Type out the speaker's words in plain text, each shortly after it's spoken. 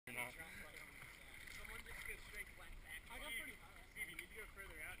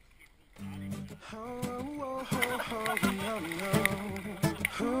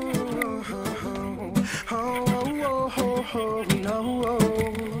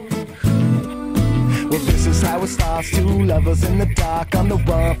Well, this is how it starts. Two lovers in the dark on the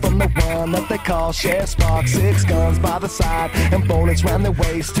run from the one that they call Sheriff Spark. 6 guns by the side and bullets round their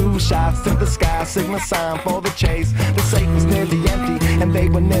waist. 2 shots to the sky, signal sign for the chase. The safe was nearly empty and they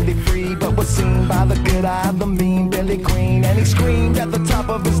were nearly free, but was seen by the good eye of the mean Billy Green. And he screamed at the top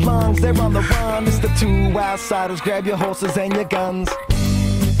of his lungs, they're on the run. It's the 2 outsiders, grab your horses and your guns.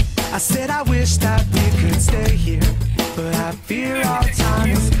 I said I wish that we could stay here, but I fear our time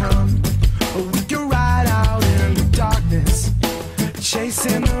has come. We can ride out in the darkness,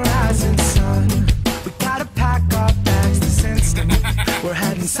 chasing the rising sun. We gotta pack our bags this instant. We're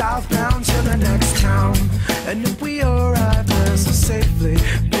heading southbound to the next town. And if we arrive there so safely,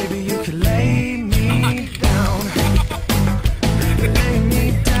 baby, you can lay me down. Lay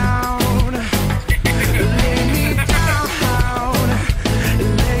me down. Lay me down.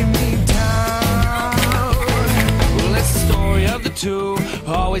 Lay me down. Well, it's the story of the 2,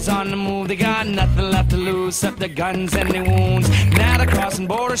 always on the move. They got nothing left to lose except their guns and their wounds. Now they're crossing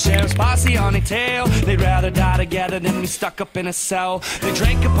border, sheriff's posse on their tail. They'd rather die together than be stuck up in a cell. They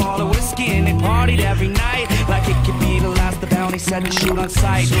drank up all the whiskey and they partied every night, like it could be the last. The bounty said to shoot on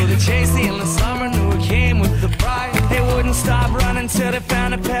sight. So they chased the endless summer, knew it came with the pride. They wouldn't stop running till they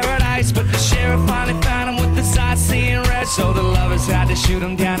found a paradise, but the sheriff finally found them with the sights seeing red. So the lovers had to shoot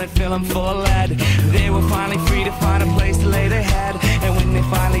them down and fill them full of lead. They were finally free to find a place to lay their head. And when they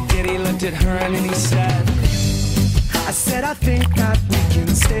finally did, he looked at her and then he said, I said I think that we can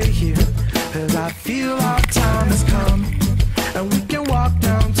stay here, 'cause I feel our time has come. And we can walk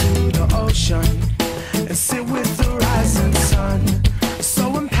down to the ocean and sit with the rising sun.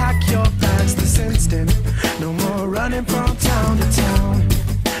 So unpack your bags this instant, no more running from town to town.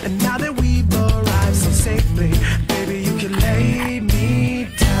 And now that we've arrived so safely, baby, you can lay me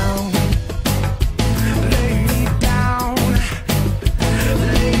down. Lay me down.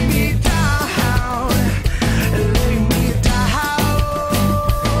 Lay me down. Lay me down.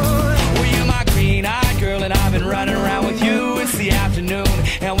 well, you're my green-eyed girl and I've been running around with you. It's the afternoon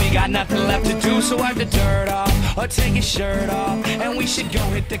and we got nothing left to do, so wipe the dirt off or take your shirt off, and we should go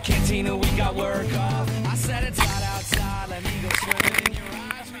hit the cantina, we got work off. I said it's hot outside, let me go swimming in your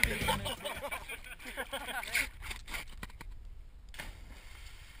eyes.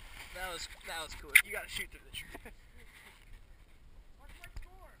 That was cool. You gotta shoot through the tree. What's my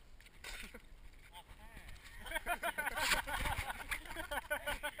score?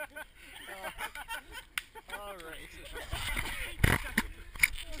 All right.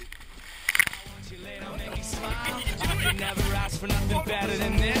 You lay down, make me smile. I could never ask for nothing better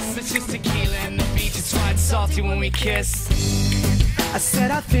than this. It's just tequila and the beach, it's why it's salty when we kiss. I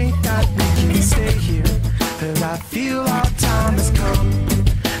said I think that we can stay here, 'cause I feel our time has come.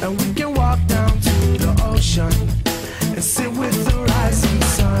 And we can walk down to the ocean and sit with the rising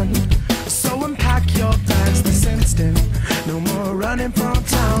sun. So unpack your bags this instant, no more running from